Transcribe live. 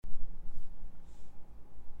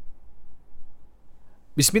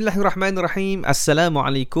Bismillahirrahmanirrahim.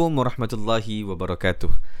 Assalamualaikum warahmatullahi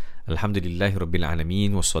wabarakatuh.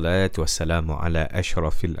 Alhamdulillahirrabbilalamin. Wassalatu wassalamu ala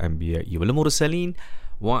ashrafil anbiya'i wal mursalin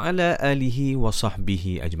wa ala alihi wa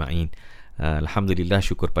sahbihi ajma'in. Alhamdulillah,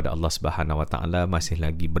 syukur pada Allah Subhanahu wa taala masih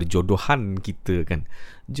lagi berjodohan kita kan.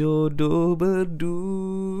 Jodoh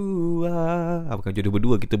berdua. Bukan jodoh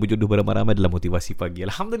berdua, kita berjodoh beramai-ramai dalam motivasi pagi.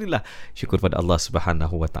 Alhamdulillah, syukur pada Allah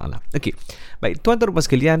Subhanahu wa taala. Okey. Baik, tuan-tuan dan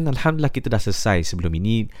sekalian, alhamdulillah kita dah selesai sebelum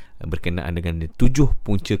ini berkenaan dengan 7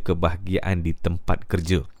 punca kebahagiaan di tempat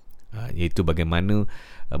kerja. Iaitu bagaimana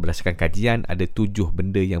berdasarkan kajian ada 7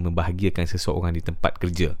 benda yang membahagiakan seseorang di tempat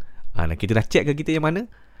kerja. Kita dah check ke kita yang mana?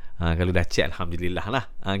 Kalau dah check, alhamdulillah lah,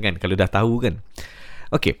 kan, kalau dah tahu kan.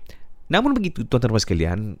 Okey. Namun begitu tuan-tuan dan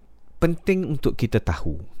sekalian, penting untuk kita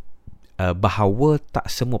tahu bahawa tak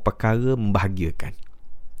semua perkara membahagiakan.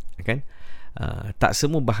 Kan? Tak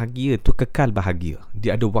semua bahagia tu kekal bahagia.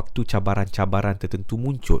 Dia ada waktu cabaran-cabaran tertentu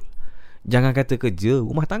muncul. Jangan kata kerja,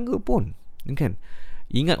 rumah tangga pun, kan?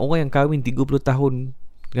 Ingat orang yang kahwin 30 tahun,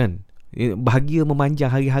 kan, bahagia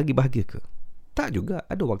memanjang hari-hari, bahagia ke? Tak juga.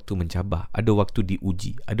 Ada waktu mencabar, ada waktu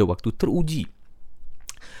diuji, ada waktu teruji,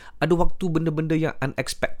 ada waktu benda-benda yang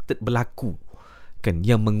unexpected berlaku, kan,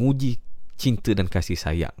 yang menguji cinta dan kasih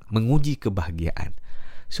sayang, menguji kebahagiaan.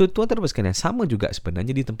 So tuan-tuan dan sekalian, sama juga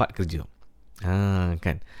sebenarnya di tempat kerja.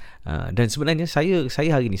 Kan. Dan sebenarnya saya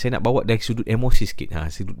hari ni saya nak bawa dari sudut emosi sikit,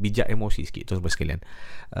 sudut bijak emosi sikit tuan-tuan sekalian.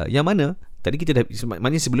 Yang mana tadi kita dah,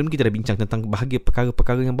 maknanya sebelum kita dah bincang tentang bahagia,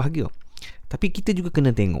 perkara-perkara yang bahagia. Tapi kita juga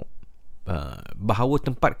kena tengok bahawa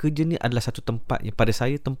tempat kerja ni adalah satu tempat yang pada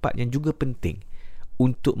saya tempat yang juga penting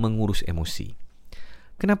untuk mengurus emosi.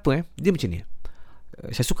 Kenapa? Dia macam ni.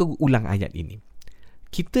 Saya suka ulang ayat ini.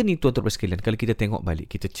 Kita ni tuan-tuan sekalian, kalau kita tengok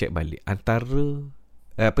balik, kita check balik antara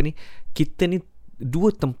kita ni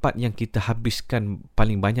 2 tempat yang kita habiskan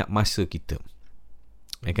paling banyak masa kita.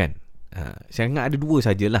 Kan? Saya ingat ada 2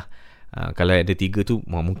 sajalah. Kalau ada 3 tu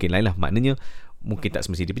mungkin lain lah. Maknanya mungkin tak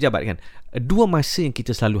semestinya dia pejabat kan. 2 masa yang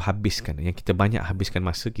kita selalu habiskan, yang kita banyak habiskan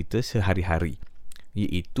masa kita sehari-hari,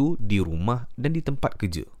 iaitu di rumah dan di tempat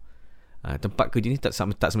kerja. Tempat kerja ni tak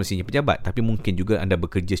semestinya pejabat, tapi mungkin juga anda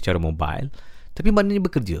bekerja secara mobile, tapi maknanya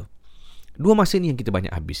bekerja. 2 masa ni yang kita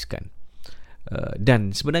banyak habiskan.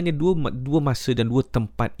 Dan sebenarnya dua masa dan 2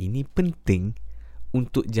 tempat ini penting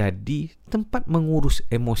untuk jadi tempat mengurus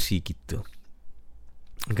emosi kita.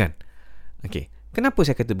 Kan? Okey. Kenapa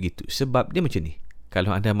saya kata begitu? Sebab dia macam ni.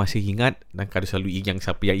 Kalau anda masih ingat, dan kalau selalu yang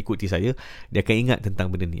siapa yang ikuti saya, dia akan ingat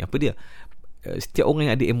tentang benda ni. Apa dia? Setiap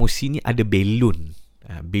orang yang ada emosi ni ada belon.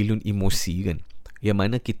 Belon emosi kan. Yang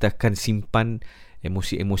mana kita akan simpan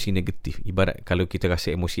emosi-emosi negatif. Ibarat kalau kita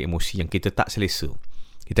rasa emosi-emosi yang kita tak selesa,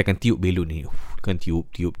 kita akan tiup belon ni. Kan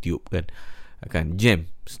tiup kan. Kan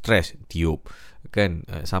jam, stres, tiup. Kan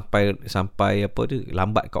sampai apa tu,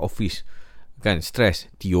 lambat ke office. Kan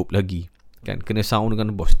stres, tiup lagi. Kan kena sound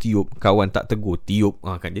dengan bos, tiup, kawan tak tegur, tiup,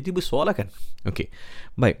 kan jadi besar lah kan. Okey,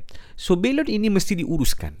 baik. So belon ini mesti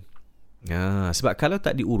diuruskan. Sebab kalau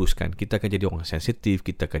tak diuruskan, kita akan jadi orang sensitif,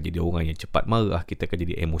 kita akan jadi orang yang cepat marah, kita akan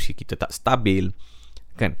jadi emosi kita tak stabil,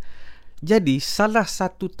 kan. Jadi salah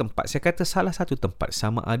satu tempat, saya kata salah satu tempat,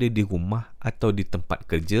 sama ada di rumah atau di tempat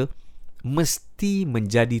kerja, mesti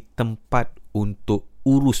menjadi tempat untuk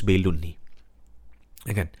urus belon ni,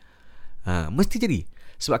 kan. Mesti jadi.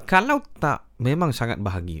 Sebab kalau tak, memang sangat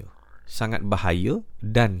bahagia, sangat bahaya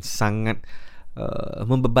dan sangat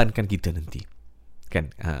membebankan kita nanti.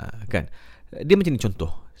 Kan? Kan? Dia macam ni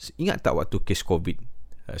contoh. Ingat tak waktu kes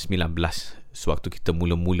COVID-19, sewaktu kita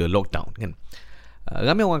mula-mula lockdown kan?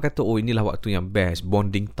 Ramai orang kata, inilah waktu yang best,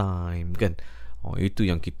 bonding time kan? Itu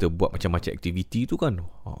yang kita buat macam-macam aktiviti tu kan?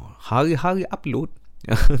 Hari-hari upload.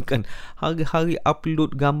 Kan, hari-hari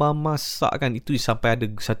upload gambar masak kan. Itu sampai ada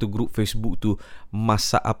satu grup Facebook tu,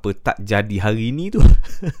 masak apa tak jadi hari ni tu.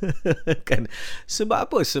 Kan, sebab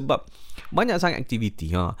apa? Sebab banyak sangat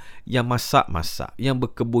aktiviti yang masak-masak, yang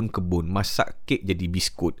berkebun-kebun, masak kek jadi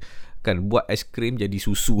biskut, kan, buat aiskrim jadi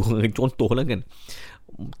susu. Contohlah kan,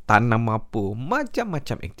 tanam apa,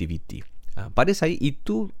 macam-macam aktiviti. Pada saya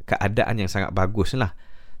itu keadaan yang sangat bagus lah.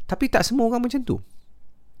 Tapi tak semua orang macam tu.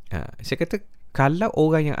 Saya kata, kalau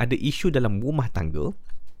orang yang ada isu dalam rumah tangga,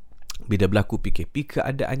 bila berlaku PKP,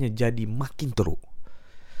 keadaannya jadi makin teruk.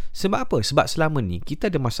 Sebab apa? Sebab selama ni kita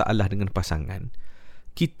ada masalah dengan pasangan,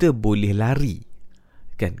 kita boleh lari,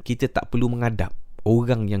 kan? Kita tak perlu menghadap.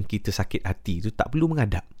 Orang yang kita sakit hati tu tak perlu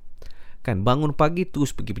menghadap, kan? Bangun pagi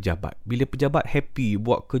terus pergi pejabat. Bila pejabat happy,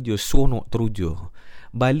 buat kerja seronok teruja,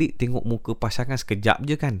 balik tengok muka pasangan sekejap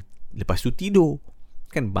je kan, lepas tu tidur,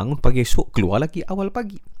 kan? Bangun pagi esok, keluar lagi awal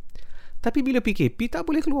pagi. Tapi bila PKP tak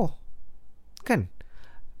boleh keluar, kan?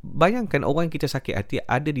 bayangkan orang yang kita sakit hati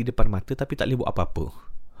ada di depan mata tapi tak boleh buat apa-apa.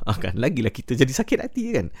 Kan? Lagilah kita jadi sakit hati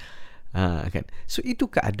kan. Kan? So itu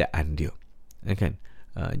keadaan dia. Kan?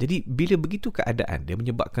 Jadi bila begitu keadaan dia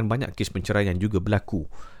menyebabkan banyak kes penceraian juga berlaku.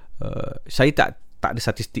 Saya tak ada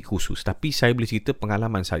statistik khusus, tapi saya boleh cerita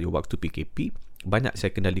pengalaman saya waktu PKP. Banyak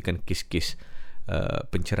saya kendalikan kes-kes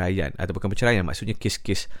penceraian, atau bukan penceraian, maksudnya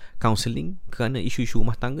kes-kes counselling kerana isu-isu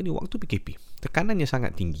rumah tangga ni waktu PKP. Tekanannya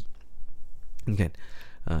sangat tinggi. Kan?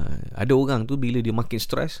 Ada orang tu bila dia makin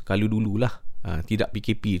stres, kalau dululah tidak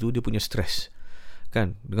PKP tu dia punya stres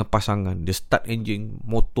kan, dengan pasangan dia start enjin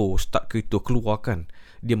motor, start kereta keluar kan,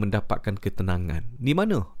 dia mendapatkan ketenangan. Di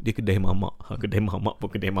mana? Di kedai mamak. Kedai mamak pun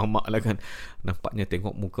kedai mamak lah kan. Nampaknya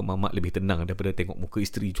tengok muka mamak lebih tenang daripada tengok muka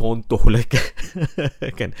isteri. Contoh lah kan.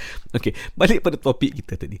 Kan? Okey, balik pada topik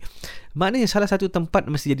kita tadi. Maknanya salah satu tempat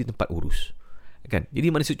mesti jadi tempat urus. Kan? Jadi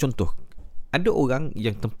maksud contoh, ada orang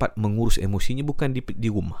yang tempat mengurus emosinya bukan di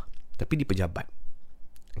rumah, tapi di pejabat.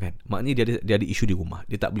 Kan? Maknanya dia ada isu di rumah,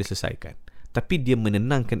 dia tak boleh selesaikan. Tapi dia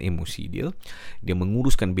menenangkan emosi dia, dia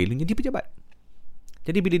menguruskan balonnya di pejabat.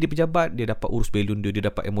 Jadi bila di pejabat, dia dapat urus balon dia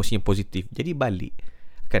dapat emosi yang positif. Jadi balik.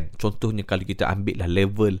 Kan? Contohnya kalau kita ambil lah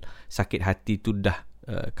level sakit hati tu dah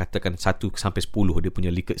katakan 1 sampai 10 dia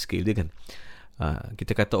punya Likert scale dia kan.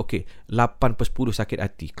 Kita kata okey, 8 per 10 sakit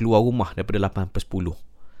hati, keluar rumah daripada 8 per 10.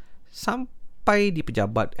 Sampai di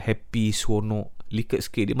pejabat happy, seronok, Likert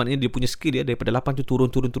scale dia, maknanya dia punya scale dia daripada 8 tu turun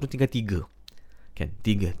tinggal 3. Kan?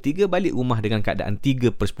 3 balik rumah dengan keadaan 3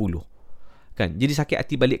 per 10. Kan? Jadi sakit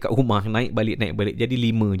hati balik kat rumah, naik balik, jadi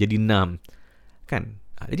 5, jadi 6. Kan?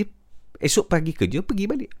 Jadi esok pagi kerja, pergi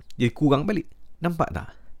balik, jadi kurang balik. Nampak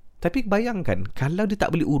tak? Tapi bayangkan kalau dia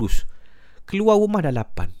tak boleh urus, keluar rumah dah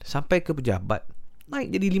 8, sampai ke pejabat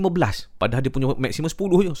naik jadi 15, padahal dia punya maksimum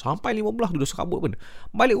 10 je, sampai 15 tu dah serabut pun,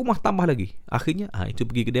 balik rumah tambah lagi. Akhirnya itu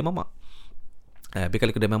pergi kedai mamak. Tapi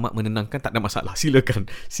kalau kedai mamak menenangkan, tak ada masalah, silakan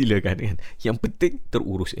kan. Yang penting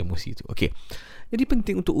terurus emosi tu. Okey. Jadi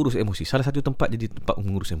penting untuk urus emosi. Salah satu tempat jadi tempat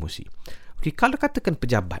mengurus emosi. Okey, kalau katakan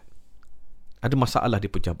pejabat ada masalah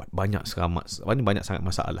di pejabat, banyak sangat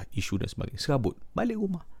masalah, isu dan sebagainya, serabut, balik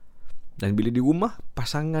rumah. Dan bila di rumah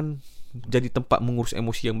pasangan jadi tempat mengurus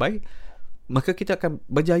emosi yang baik, maka kita akan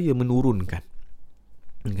berjaya menurunkan.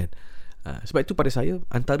 Kan? Sebab itu pada saya,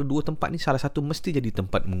 antara dua tempat ni salah satu mesti jadi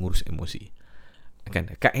tempat mengurus emosi.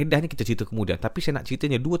 Kan, kaedahnya kita cerita kemudian, tapi saya nak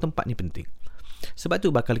ceritanya dua tempat ni penting. Sebab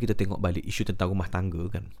tu bakal kita tengok balik isu tentang rumah tangga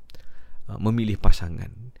kan, memilih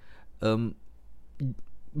pasangan.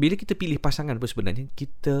 Bila kita pilih pasangan pun sebenarnya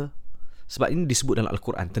kita, sebab ini disebut dalam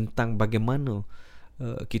Al-Quran tentang bagaimana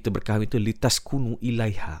kita berkahwin itu litaskunu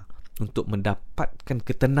ilaiha, untuk mendapatkan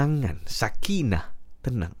ketenangan, sakinah,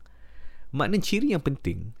 tenang. Maknanya ciri yang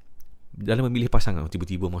penting dalam memilih pasangan,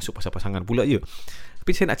 tiba-tiba masuk pasal pasangan pula je.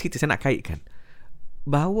 Tapi saya nak kaitkan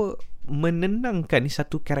bahawa menenangkan ni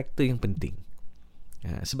satu karakter yang penting.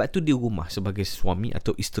 Sebab tu di rumah sebagai suami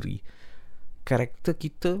atau isteri, karakter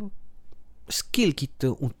kita, skill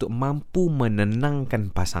kita untuk mampu menenangkan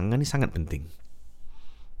pasangan ni sangat penting.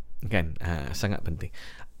 Kan? Sangat penting.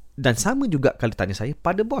 Dan sama juga kalau tanya saya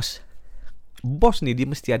pada bos. Bos ni dia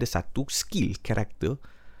mesti ada satu skill, karakter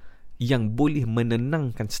yang boleh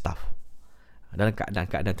menenangkan staff dalam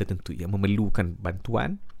keadaan-keadaan tertentu yang memerlukan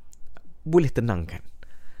bantuan, boleh tenangkan.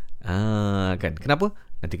 Kan? Kenapa?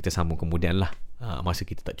 Nanti kita sambung kemudian lah. Masa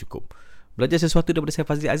kita tak cukup. Belajar sesuatu daripada saya,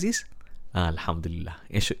 Fazli Aziz. Alhamdulillah.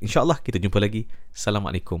 InsyaAllah kita jumpa lagi.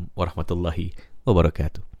 Assalamualaikum warahmatullahi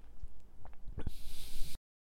wabarakatuh.